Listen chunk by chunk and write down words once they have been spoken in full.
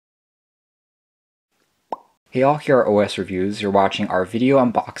Hey all, here are OS Reviews. You're watching our video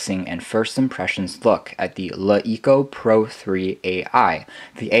unboxing and first impressions look at the LeEco Pro3 AI.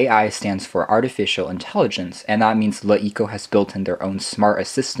 The AI stands for Artificial Intelligence, and that means LeEco has built in their own smart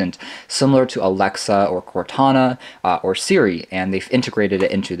assistant similar to Alexa or Cortana or Siri, and they've integrated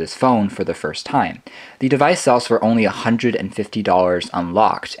it into this phone for the first time. The device sells for only $150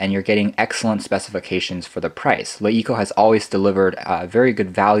 unlocked, and you're getting excellent specifications for the price. LeEco has always delivered very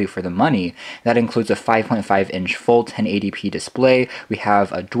good value for the money. That includes a 5.5-inch full 1080p display. We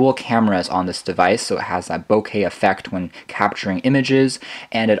have dual cameras on this device, so it has that bokeh effect when capturing images,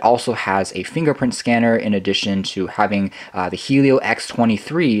 and it also has a fingerprint scanner in addition to having the Helio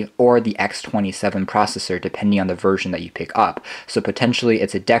X23 or the X27 processor depending on the version that you pick up. So potentially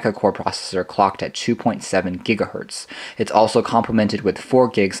it's a Deca core processor clocked at 2.7 gigahertz. It's also complemented with 4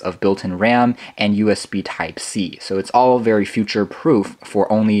 gigs of built-in RAM and USB Type-C. So it's all very future-proof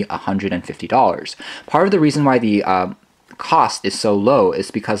for only $150. Part of the reason why the cost is so low is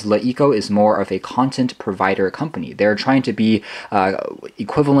because LeEco is more of a content provider company. They're trying to be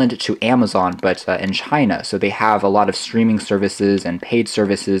equivalent to Amazon, but in China. So they have a lot of streaming services and paid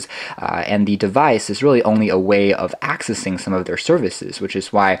services, and the device is really only a way of accessing some of their services, which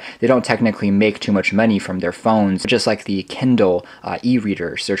is why they don't technically make too much money from their phones. Just like the Kindle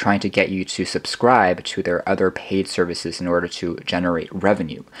e-readers, they're trying to get you to subscribe to their other paid services in order to generate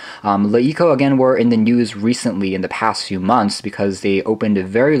revenue. LeEco, again, were in the news recently in the past few months because they opened a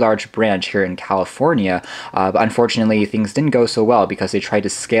very large branch here in California, but unfortunately things didn't go so well because they tried to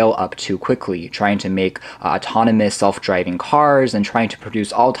scale up too quickly, trying to make autonomous self-driving cars and trying to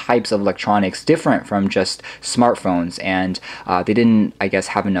produce all types of electronics different from just smartphones, and they didn't, I guess,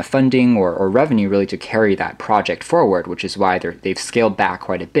 have enough funding or revenue really to carry that project forward, which is why they've scaled back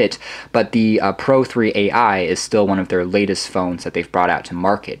quite a bit. But the Pro3 AI is still one of their latest phones that they've brought out to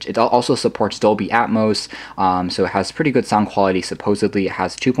market. It also supports Dolby Atmos, so it has pretty good sound quality. Supposedly it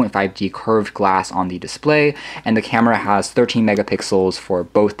has 2.5D curved glass on the display, and the camera has 13 megapixels for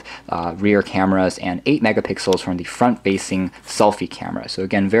both rear cameras and 8 megapixels from the front-facing selfie camera. So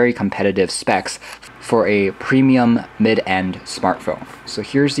again, very competitive specs for a premium mid-end smartphone. So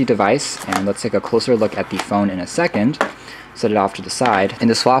here's the device, and let's take a closer look at the phone in a second. Set it off to the side. In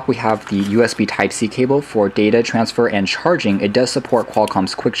the swap, we have the USB Type-C cable for data transfer and charging. It does support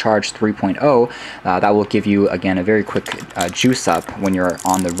Qualcomm's QuickCharge 3.0. That will give you, again, a very quick juice up when you're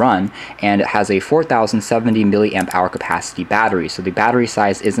on the run. And it has a 4070 milliamp hour capacity battery, so the battery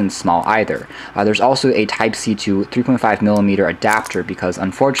size isn't small either. There's also a Type-C to 3.5 millimeter adapter because,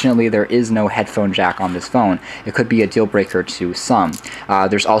 unfortunately, there is no headphone jack on this phone. It could be a deal breaker to some.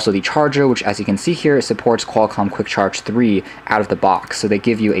 There's also the charger, which, as you can see here, supports Qualcomm QuickCharge 3 out of the box, so they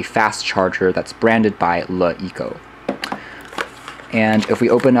give you a fast charger that's branded by LeEco. And if we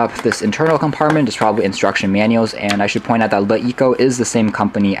open up this internal compartment, there's probably instruction manuals, and I should point out that LeEco is the same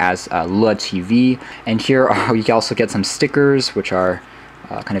company as Letv. And here you can also get some stickers, which are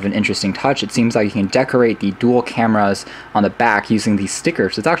kind of an interesting touch. It seems like you can decorate the dual cameras on the back using these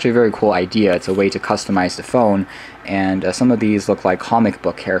stickers. It's actually a very cool idea. It's a way to customize the phone, and some of these look like comic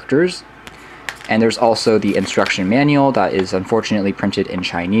book characters. And there's also the instruction manual that is unfortunately printed in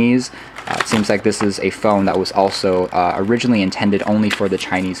Chinese. It seems like this is a phone that was also originally intended only for the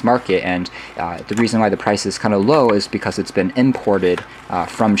Chinese market, and the reason why the price is kind of low is because it's been imported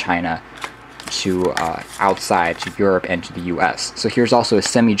from China to outside to Europe and to the US. So here's also a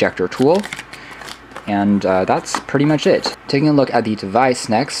SIM ejector tool, and that's pretty much it. Taking a look at the device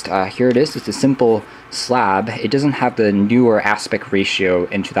next, here it is. It's a simple slab. It doesn't have the newer aspect ratio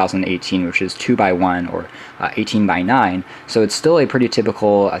in 2018, which is 2:1 or 18:9. So it's still a pretty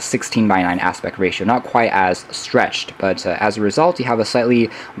typical 16:9 aspect ratio, not quite as stretched, but as a result, you have a slightly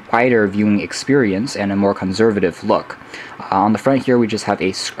wider viewing experience and a more conservative look. On the front here, we just have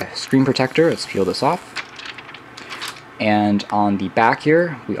a screen protector. Let's peel this off. And on the back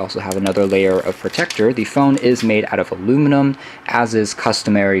here, we also have another layer of protector. The phone is made out of aluminum, as is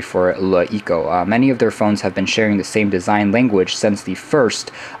customary for LeEco. Many of their phones have been sharing the same design language since the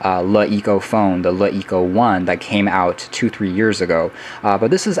first LeEco phone, the LeEco 1, that came out 2-3 years ago. But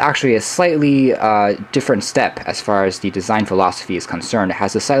this is actually a slightly different step as far as the design philosophy is concerned. It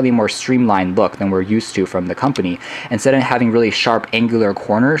has a slightly more streamlined look than we're used to from the company. Instead of having really sharp angular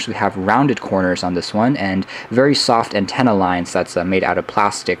corners, we have rounded corners on this one, and very soft and antenna lines that's made out of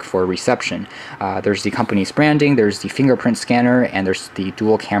plastic for reception. There's the company's branding, there's the fingerprint scanner, and there's the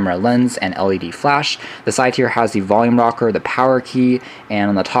dual camera lens and LED flash. The side here has the volume rocker, the power key, and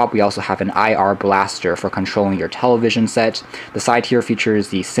on the top we also have an IR blaster for controlling your television set. The side here features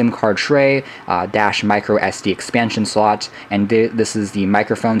the SIM card tray, dash micro SD expansion slot, and this is the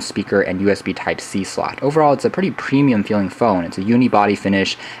microphone, speaker, and USB Type-C slot. Overall, it's a pretty premium feeling phone. It's a unibody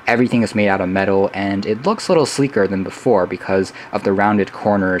finish, everything is made out of metal, and it looks a little sleeker than before because of the rounded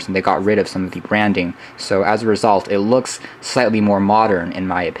corners, and they got rid of some of the branding. So as a result, it looks slightly more modern in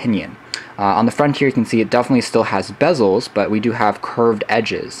my opinion. On the front here you can see it definitely still has bezels, but we do have curved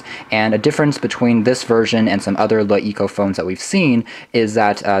edges. And a difference between this version and some other LeEco phones that we've seen is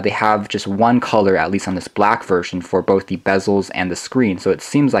that they have just one color, at least on this black version, for both the bezels and the screen. So it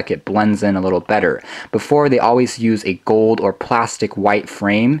seems like it blends in a little better. Before, they always use a gold or plastic white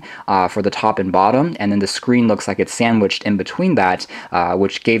frame for the top and bottom, and then the screen looks like it's sandwiched in between that,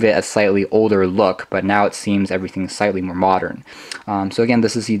 which gave it a slightly older look, but now it seems everything's slightly more modern. So again,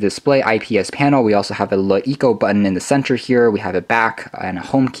 this is the display IPS panel. We also have a LeEco button in the center here. We have a back and a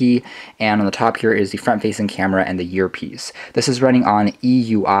home key, and on the top here is the front-facing camera and the earpiece. This is running on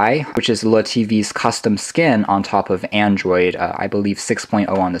EUI, which is LeTV's custom skin on top of Android, I believe 6.0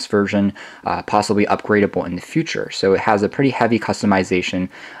 on this version, possibly upgradable in the future. So it has a pretty heavy customization,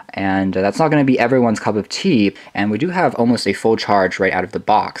 and that's not going to be everyone's cup of tea. And we do have almost a full charge right out of the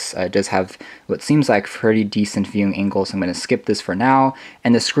box. It does have what seems like pretty decent viewing angles, so I'm going to skip this for now.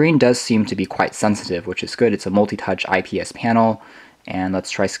 And the screen does seem to be quite sensitive, which is good. It's a multi-touch IPS panel, and let's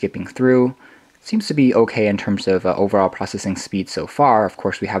try skipping through. Seems to be okay in terms of overall processing speed so far. Of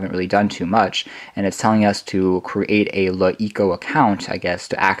course, we haven't really done too much, and it's telling us to create a LeEco account, I guess,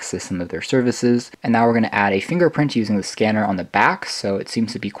 to access some of their services. And now we're going to add a fingerprint using the scanner on the back, so it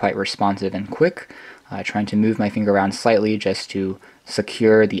seems to be quite responsive and quick. Trying to move my finger around slightly just to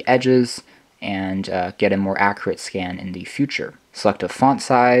secure the edges and get a more accurate scan in the future. Select a font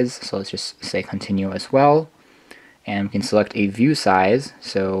size, so let's just say continue as well. And we can select a view size,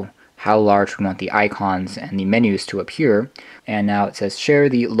 so how large we want the icons and the menus to appear. And now it says share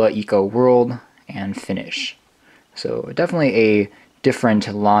the LeEco world and finish. So definitely a different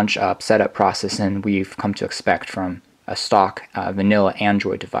launch up setup process than we've come to expect from a stock vanilla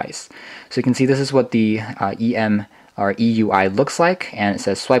Android device. So you can see this is what the EM or EUI looks like, and it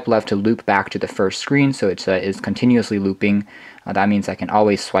says swipe left to loop back to the first screen, so it is continuously looping. That means I can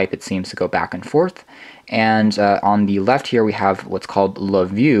always swipe, it seems, to go back and forth. And on the left here we have what's called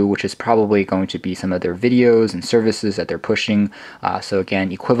LeView, which is probably going to be some of their videos and services that they're pushing. So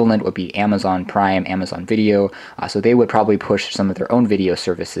again, equivalent would be Amazon Prime, Amazon Video. So they would probably push some of their own video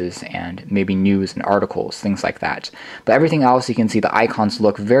services and maybe news and articles, things like that. But everything else, you can see the icons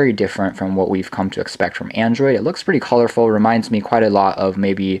look very different from what we've come to expect from Android. It looks pretty colorful, reminds me quite a lot of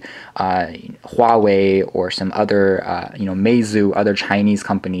maybe Huawei or some other, Meizu, other Chinese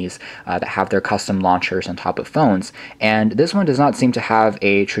companies that have their custom launchers on top of phones. And this one does not seem to have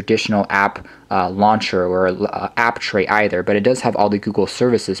a traditional app launcher or app tray either, but it does have all the Google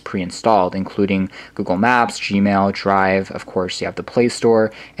services pre-installed, including Google Maps, Gmail, Drive. Of course, you have the Play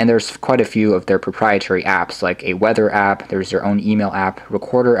Store, and there's quite a few of their proprietary apps, like a weather app, there's their own email app,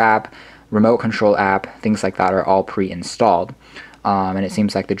 recorder app, remote control app, things like that are all pre-installed. And it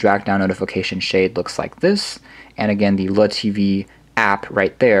seems like the drag down notification shade looks like this, and again the LeTV app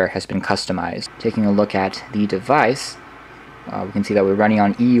right there has been customized. Taking a look at the device, we can see that we're running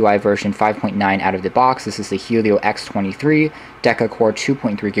on EUI version 5.9 out of the box. This is the Helio X23 Deca Core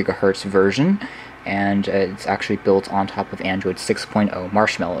 2.3 GHz version, and it's actually built on top of Android 6.0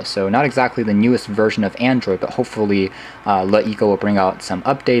 Marshmallow. So not exactly the newest version of Android, but hopefully LeEco will bring out some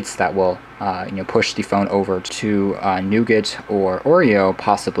updates that will push the phone over to Nougat or Oreo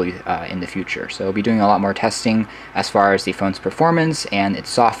possibly in the future. So we'll be doing a lot more testing as far as the phone's performance and its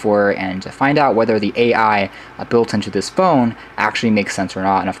software, and to find out whether the AI built into this phone actually makes sense or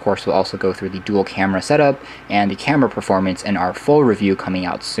not. And of course we'll also go through the dual camera setup and the camera performance in our full review coming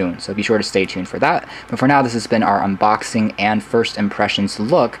out soon. So be sure to stay tuned for that. But for now, this has been our unboxing and first impressions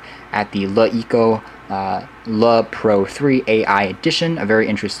look at the LeEco Le Pro3 AI Edition, a very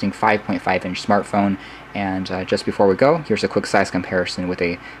interesting 5.5-inch smartphone. And just before we go, here's a quick size comparison with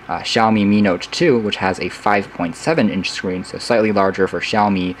a Xiaomi Mi Note 2, which has a 5.7-inch screen, so slightly larger for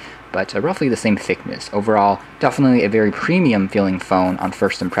Xiaomi, but roughly the same thickness. Overall, definitely a very premium feeling phone on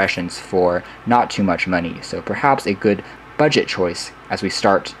first impressions for not too much money, so perhaps a good budget choice as we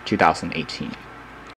start 2018.